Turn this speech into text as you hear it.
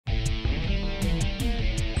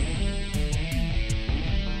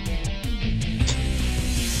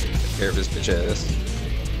care of his bitch ass.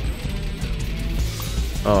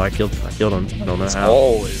 Oh, I killed him. I don't know It's how.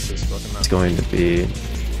 always this fucking It's going to be...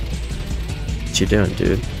 What you doing,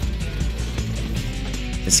 dude?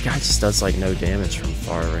 This guy just does like no damage from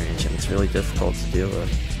far range, and it's really difficult to deal with.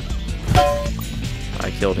 I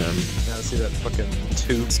killed him. Now see that fucking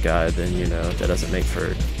tube. This guy, then you know, that doesn't make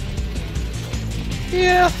for...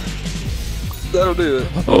 Yeah. That'll do it.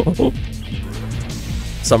 Oh.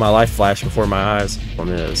 Saw my life flash before my eyes. One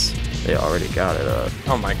is, they already got it up.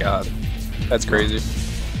 Oh my god. That's crazy.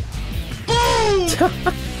 God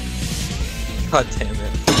damn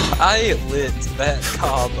it. I lit that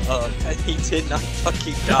cob up and he did not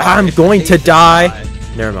fucking die. I'm going to die!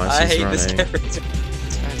 Never mind, I she's hate running. this character.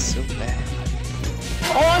 This guy's so bad.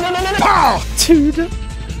 Oh, no, no, no, no! Oh, dude!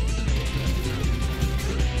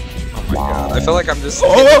 Oh my god. I feel like I'm just...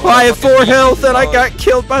 Oh, I have 4 health and I got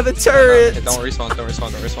killed by the turret! Don't respawn, don't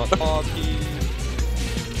respawn, don't respawn. Oh,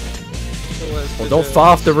 Well, don't fall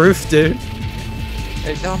off the roof, dude.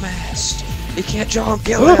 Hey, dumbass. He can't jump,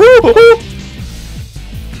 kill him!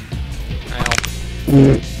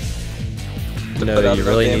 No, you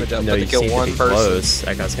really need to know you seem to be close.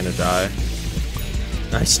 That guy's gonna die.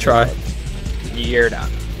 Nice try. You're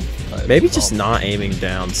down. Maybe just not aiming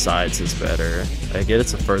down sides is better. I get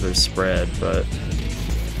it's a further spread, but...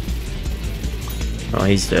 Oh,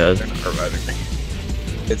 he's dead. They're not reviving me.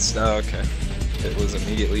 It's... Oh, okay. It was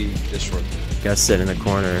immediately destroyed. You gotta sit in the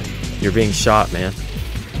corner. You're being shot, man.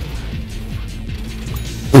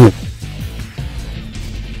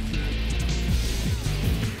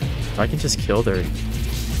 If I can just kill their...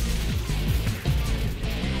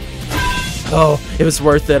 Oh, it was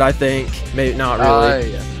worth it, I think. Maybe not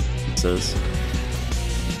really. Yeah.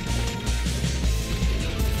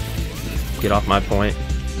 Get off my point.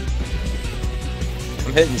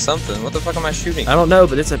 I'm hitting something. What the fuck am I shooting? I don't know,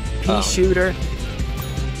 but it's a pea shooter.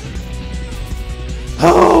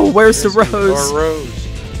 Oh, where's the rose? Rose.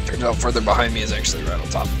 Turns out further behind me is actually right on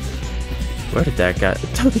top. Where did that guy?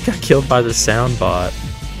 He got killed by the sound bot.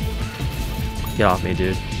 Get off me,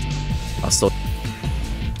 dude. I'll still.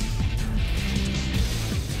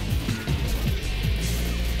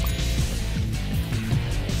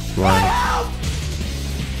 One.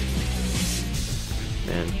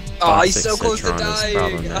 Man. Oh, he's so close to Citron is dying.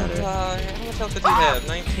 problematic. How much health did he have?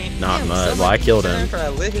 19? Not Damn, much. Well, I killed him. After I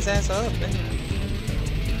lit his ass up, man.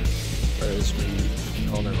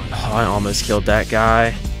 Oh, never mind. Oh, I almost killed that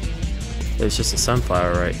guy. There's just a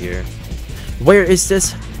sunflower right here. Where is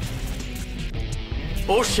this?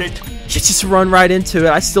 Bullshit. You just run right into it.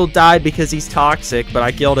 I still died because he's toxic, but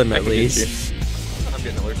I killed him at least. I'm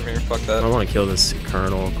getting away from here. Fuck that. I want to kill this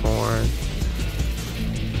kernel corn.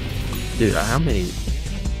 Dude, how many?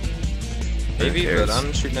 Maybe, but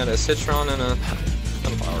I'm shooting at a citron and a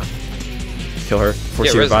sunflower. Kill her before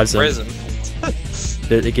she revives him. Risen.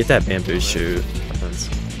 Dude, get that bamboo shoot.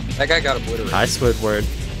 That guy got obliterated. Hi, Squidward.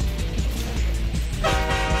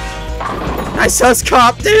 Nice sus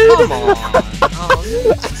cop, dude! Come on!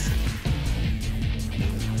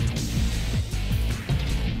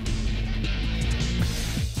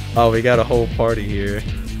 Oh, oh, we got a whole party here.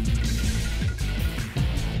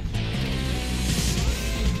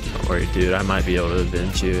 Don't worry, dude. I might be able to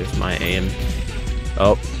avenge you if my aim...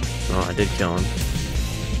 Oh. Oh, I did kill him.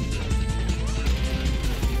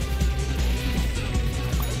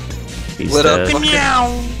 He's lit up. dead.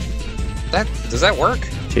 Meow. Does that work?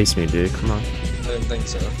 Chase me, dude. Come on. I didn't think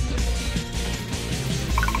so.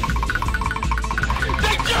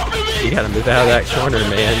 You gotta move out of that corner,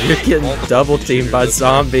 man. You're getting double teamed by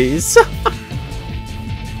zombies.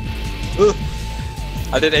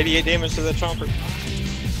 I did 88 damage to that chomper.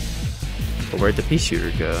 Where'd the pea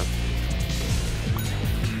shooter go?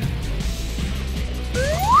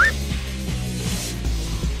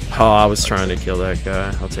 Oh, I was trying to kill that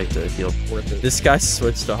guy. I'll take the heal. Worth it. This guy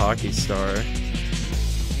switched to Hockey Star.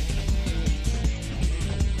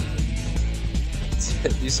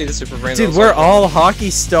 You see the super brain? Dude, we're all Hockey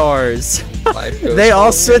Stars. They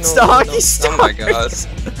all switched to Hockey Stars. Oh my god.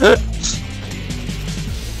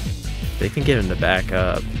 They can get him to back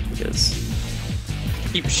up because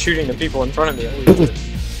Keep shooting the people in front of me.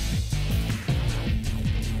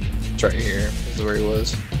 It's right here. This is where he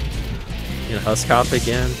was. you know, Huskop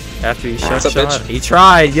again after he shot. Bitch. He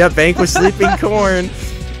tried. Yep, Vanquish Sleeping Corn.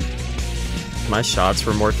 My shots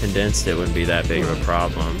were more condensed, it wouldn't be that big of a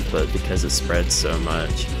problem, but because it spreads so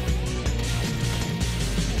much.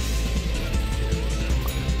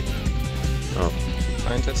 Oh.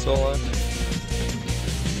 Scientist still alive?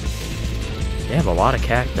 They have a lot of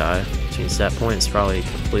cacti, which means that point is probably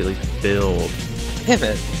completely filled. Damn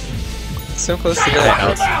it. It's so close to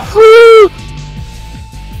death.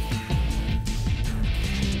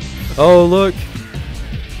 Oh, look.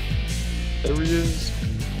 There he is.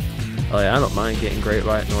 Oh yeah, I don't mind getting Great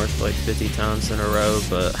White North like 50 times in a row,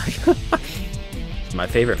 but my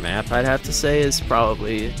favorite map I'd have to say is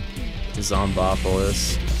probably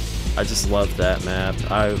Zombopolis. I just love that map.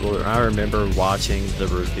 I remember watching the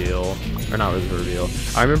reveal, or not the reveal.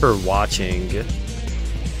 I remember watching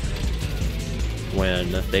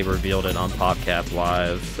when they revealed it on PopCap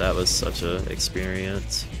Live. That was such an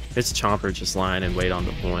experience. It's Chomper just lying and wait on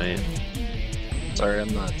the point. Sorry,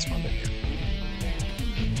 I'm not responding here.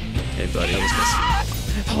 Hey, buddy.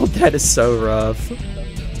 Oh, that is so rough.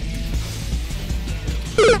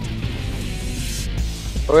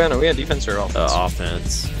 Oh yeah, no, we had defense or offense?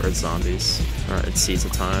 Offense for zombies. Alright, it's Seize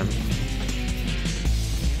of Time.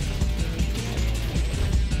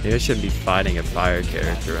 Maybe I shouldn't be fighting a fire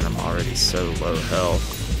character and I'm already so low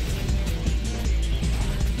health.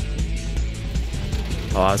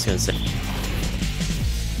 Oh, I was gonna say...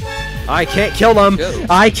 I can't kill him! Go.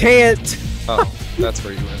 I can't! Oh, that's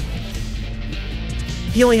where you went.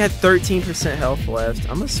 He only had 13% health left.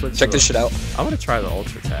 I'm gonna switch. Check this shit out. I want to try the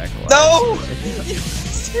Ultra Tackle. No! You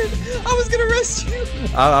bastard! I was gonna rest you!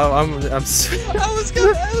 I'm I was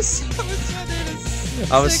gonna rest!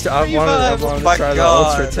 I wanted to try the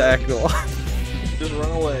Ultra Tackle. Just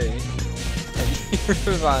run away. And you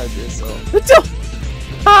revived yourself.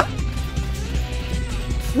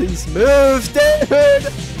 Please move,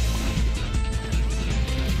 dude!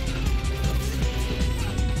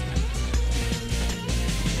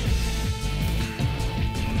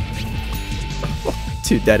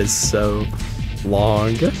 Dude, that is so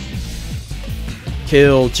long.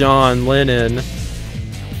 Kill John Lennon.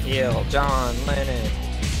 Kill John Lennon.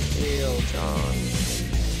 Kill John.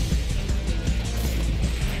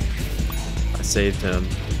 I saved him.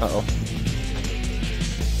 Uh-oh.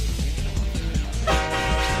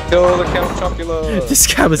 Kill the Count Chocula.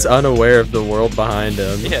 This guy was unaware of the world behind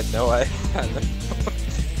him. He had no idea.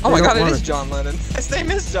 Oh my god, it is John Lennon. His name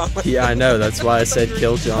is John Lennon. Yeah, I know. That's why I said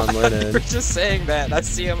kill John Lennon. We're just saying that. I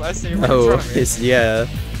see him. I see him. Oh, it's, yeah.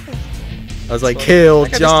 I was like, kill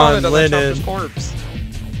John Lennon. Corpse.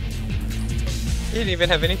 He didn't even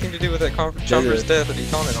have anything to do with that Chomper's death, and he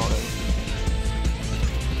taunted on him.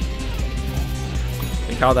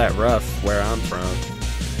 They call that rough where I'm from.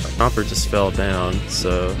 Chomper just fell down,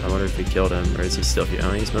 so I wonder if he killed him, or is he still here?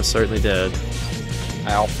 Oh, he's most certainly dead.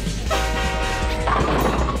 Ow.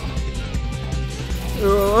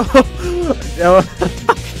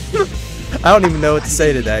 I don't even know what to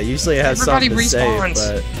say to that. Usually it has Everybody something to respawns.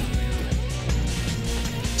 say, but...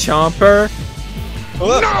 Chomper?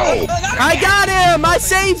 No! I got him! I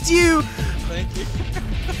saved you! Thank you.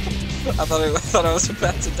 I thought I was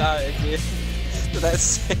about to die again. To that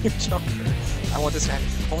same Chomper. I want this guy.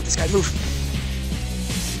 I want this guy to move.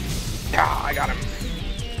 Yeah, I got him.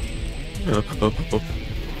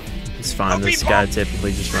 It's fine. This guy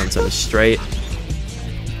typically just runs at a straight.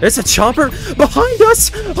 It's a Chomper behind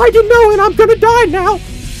us! I didn't know, and I'm gonna die now!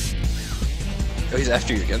 Oh, he's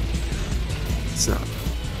after you again. It's not.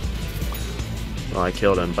 Well, I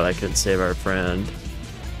killed him, but I couldn't save our friend.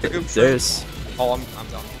 There's... Oh, I'm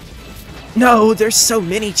done. No, there's so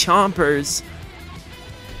many Chompers!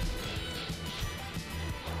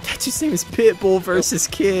 That just name is Pitbull versus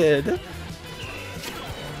Kid.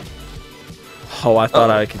 Oh, I thought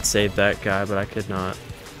I could save that guy, but I could not.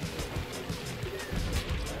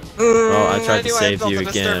 Well, I tried to save you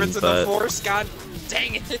again, but... God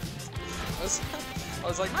dang it! I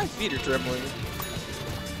was like, my feet are trembling.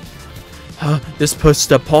 This pushed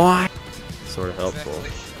the point. Sort of helpful.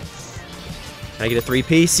 Exactly. Can I get a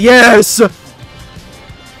three-piece? Yes!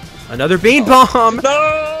 Another bean bomb!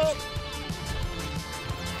 No!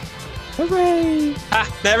 Hooray! Ah,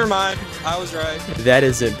 never mind. I was right. That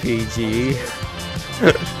isn't PG.